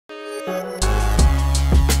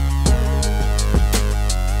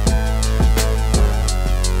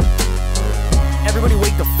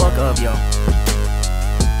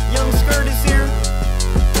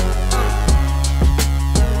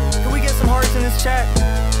chat.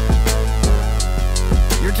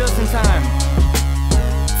 You're just in time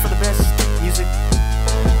for the best music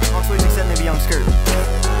on Twitch, except maybe Young Skirt.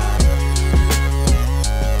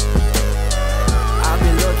 I've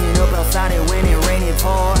been looking up outside and when it rained it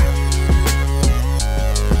pour.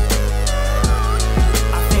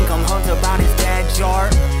 I think I'm hunted about his dad jar.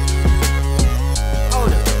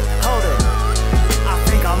 Hold up. I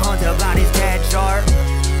think I'm hunted about his dad jar.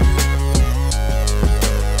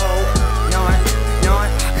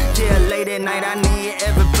 Yeah, late at night, I need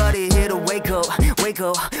everybody here to wake up.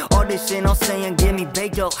 All this shit I'm saying, get me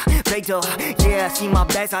baked up. Yeah, I see my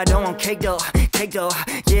backside, though I'm caked up.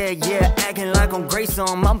 Yeah, acting like I'm great,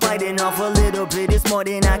 some I'm biting off a little bit, it's more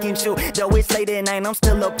than I can chew. Though it's late at night, I'm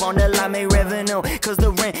still up on the line, make revenue. Cause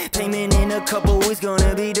the rent payment in a couple weeks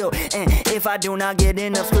gonna be due. And if I do not get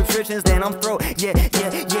enough subscriptions, then I'm through. Yeah,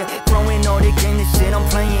 throwing all the game, this shit I'm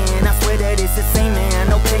playing. I swear that it's the same,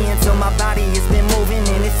 man. Okay, until my body has been moving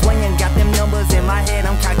and it's swinging. Got them numbers in my head,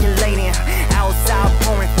 I'm calculating. Outside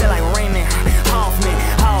pouring, feel like Raymond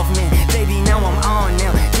Hoffman, baby, now I'm on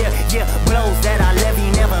now. Yeah, blows that I levy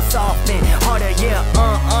never soften. Harder, yeah,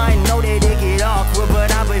 I know that it get awkward, but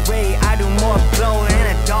I be wait, I do more blow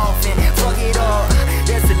than a dolphin. Fuck it all,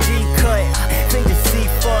 that's a deep cut. Think the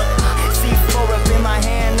C4 up in my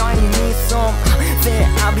hand, I need some. Then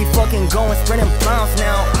I'll be fucking going, spreading bounce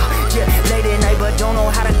now. Yeah, late at night, but don't know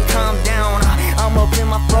how to calm down. I'm up in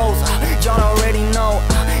my throws, y'all already know.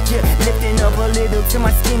 Yeah, lifting up a little till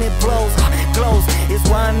my skin it glows. It's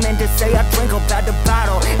why I meant to say I drink up out the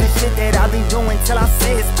bottle. The shit that I be doing till I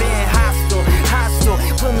say it's been hostile.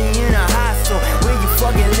 Put me in a hostel where you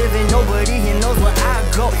fucking living, nobody here knows where I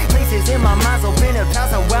go. Places in my mind, so been a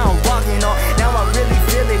past where I'm walking on. Now I really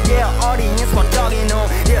feel it, yeah, audience my dogging on.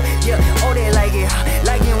 Yeah, oh they like it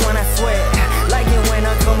when I sweat. Like it when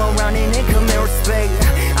I come around and they come in respect.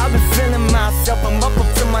 I've been feeling myself, I'm up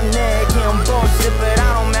to my neck. Yeah, I'm bullshit, but I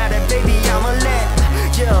don't matter, baby, I'ma let.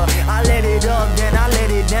 Yeah, I let it up, then I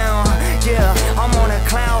let it down. Yeah, I'm on a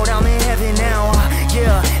cloud, I'm in heaven now.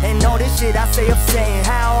 Yeah, and all this shit I say upsetting.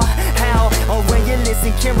 How? Or when you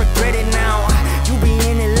listen, can't regret it now. You be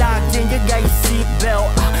in it locked in, you got your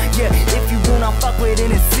seatbelt. Yeah, if you do not fuck with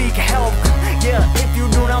it and seek help. Yeah, if you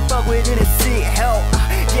do not fuck with it and seek help.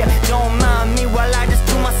 Yeah, don't mind me while I just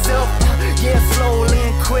do myself. Yeah, slowly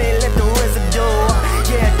and quick, let the residue.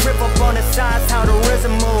 Yeah, grip up on the sides, how the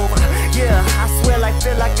rhythm move. Yeah, I swear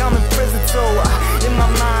feel like I'm in prison too. In my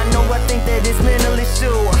mind, no, I think that it's mental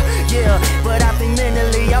issue. Yeah, but I think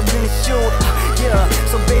mentally I've been a shoot. Yeah,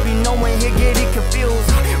 so baby, no one here get it confused.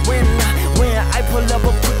 When I pull up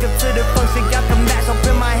a quick up to the function, got the match up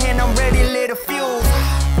in my hand, I'm ready to lit a fuse.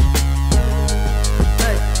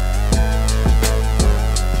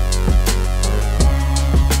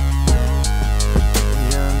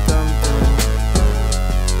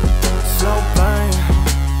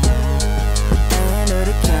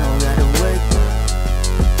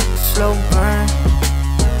 Slow burn,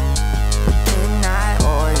 midnight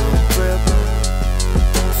oil drip.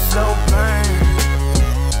 Slow burn,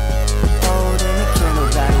 holding the candle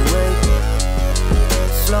by the wick.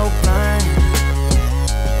 Slow burn,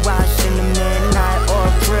 watching the midnight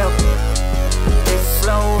oil drip. It's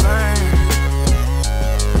slow burn,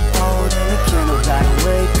 holding the candle by the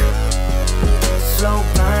wick. Slow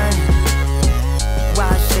burn,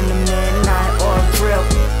 watching the midnight oil drip.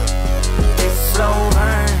 It's slow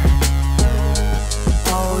burn,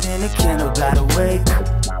 holding the candle by the wick.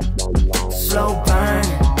 Slow burn,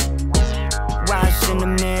 watching the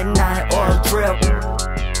midnight oil drip.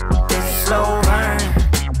 It's slow burn,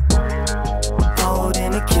 holding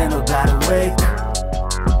the candle by the wick.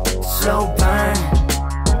 Slow burn,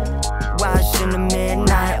 watching the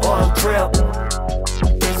midnight oil drip.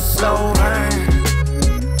 It's slow burn,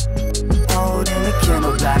 holding the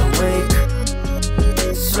candle by the wick.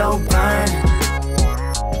 Slow burn,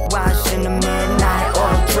 watching the midnight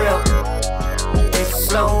oil drip. It's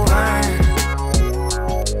slow burn,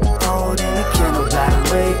 holding the candle by the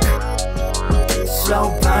wick. Slow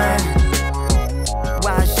burn,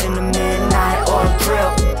 watching the midnight oil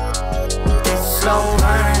drip. It's slow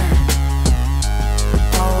burn,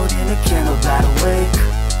 holding the candle by the wick.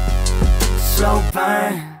 Slow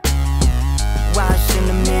burn, watching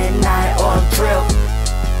the midnight oil drip.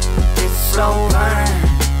 It's slow burn,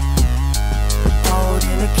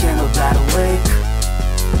 holding the candle by the wick.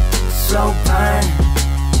 Slow burn,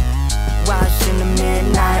 watching the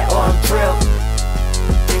midnight oil drip.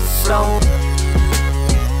 It's slow.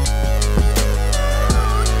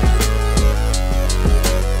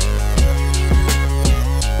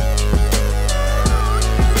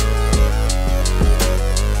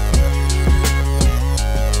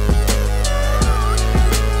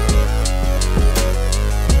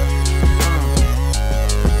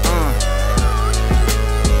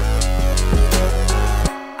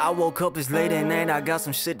 woke up, it's late at night, I got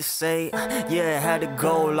some shit to say. Yeah, had to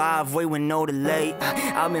go live, way with no delay.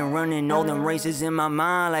 I've been running all them races in my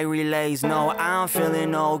mind like relays. No, I'm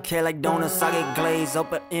feeling okay like donuts, I get glazed. Up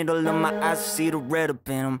the middle of my eyes, see the red up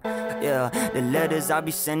in them. Yeah, the letters I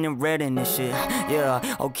be sending red in this shit.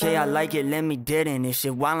 Yeah, okay, I like it, let me dead in this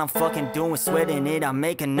shit. While I'm fucking doing, sweating it, I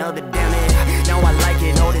make another damage. Now I like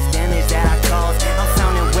it, all this damage that I caused. I'm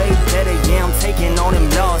sounding way better, yeah, I'm taking all them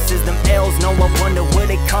losses. Them L's, no, I wonder what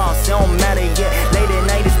they cost. It don't matter, yeah, late at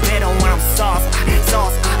night is better when I'm sauce.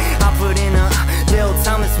 I put in a little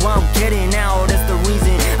time, that's why I'm getting out. That's the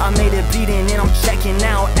reason I made a beating and I'm checking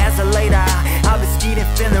out. As a later, I've been skeeting,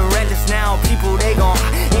 feeling reckless now. People, they gon'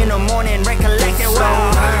 in the morning recollect it.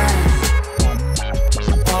 Wow.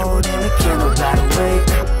 Holding the candle by the way,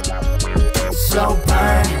 slow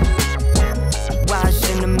burn.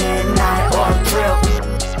 Watching the midnight oil drip,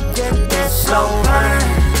 get that slow burn.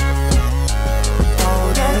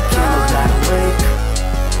 Holding the candle by the way,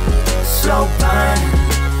 slow burn.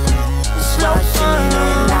 Watching the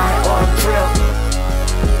midnight oil drip,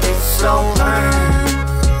 it's slow burn.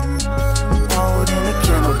 Holding the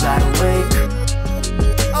candle by the way,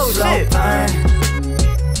 slow burn.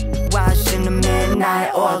 Watching the midnight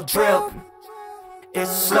oil drip,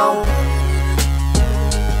 it's slow.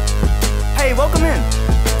 Hey, welcome in.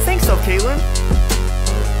 Thanks, Sup Caitlin.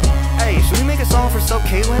 Hey, should we make a song for Sup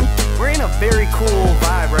Caitlin? We're in a very cool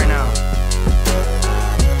vibe right now.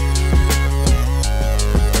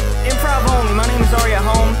 Improv only. My name is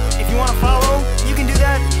ARIatHOME. If you want to follow, you can do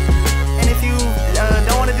that. And if you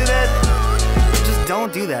don't want to do that, just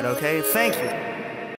don't do that, okay? Thank you.